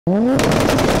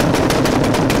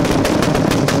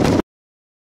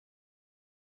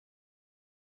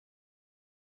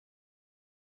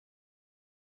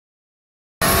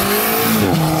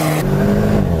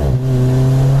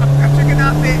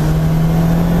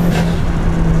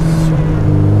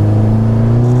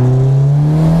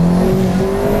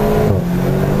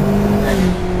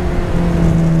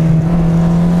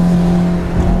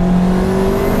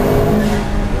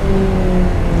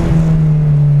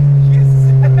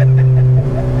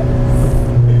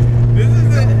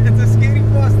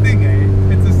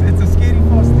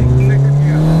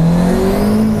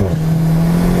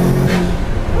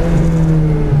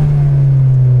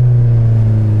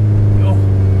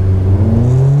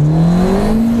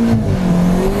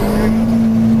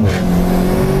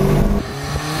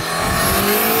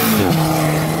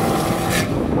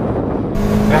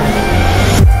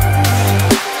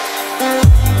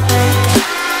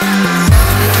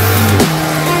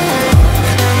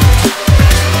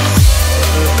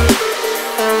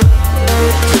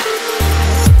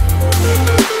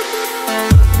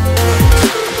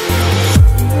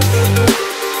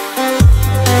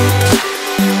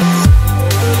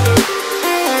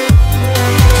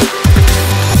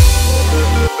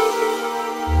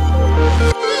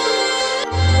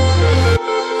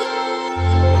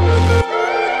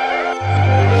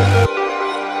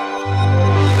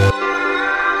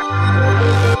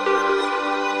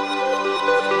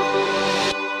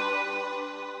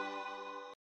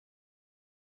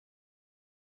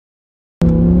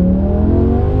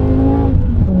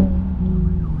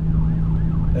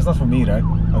That's not for me, right?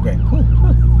 Okay, cool.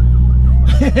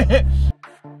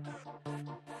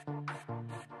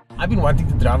 I've been wanting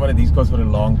to drive one of these cars for a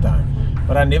long time,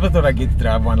 but I never thought I'd get to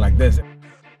drive one like this.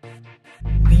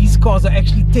 These cars are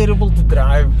actually terrible to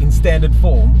drive in standard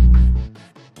form.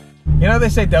 You know, they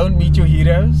say don't meet your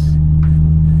heroes.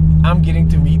 I'm getting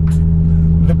to meet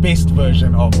the best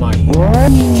version of my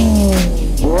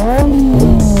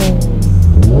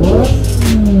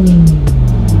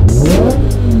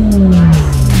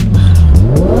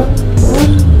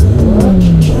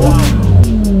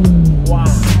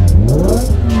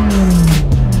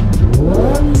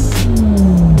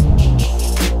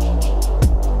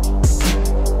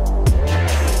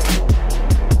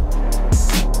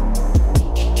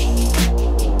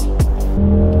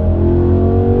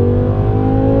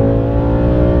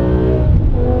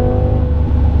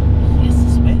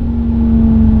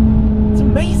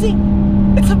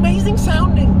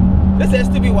This has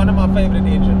to be one of my favorite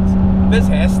engines. This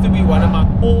has to be one of my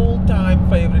all-time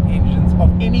favorite engines of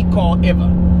any car ever.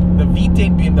 The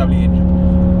V10 BMW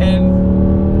engine.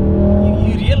 And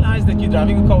you realize that you're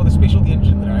driving a car with a special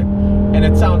engine, right? And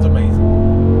it sounds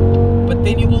amazing. But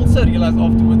then you also realize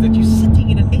afterwards that you're sitting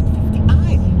in an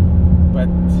 850i. But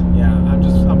yeah,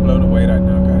 I'm blown away right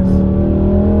now, guys.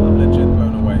 I'm legit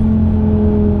blown away.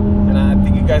 And I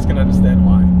think you guys can understand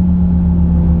why.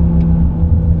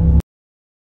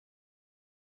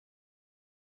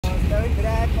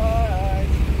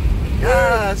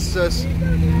 Yes,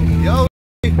 yo,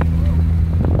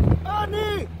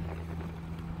 Annie!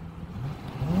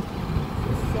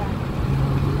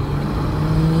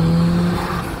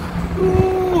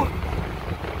 Ooh.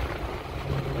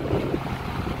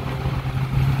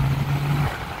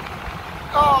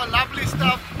 oh, lovely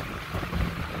stuff.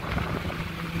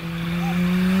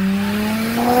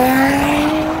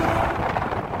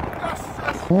 Yes,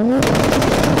 yes.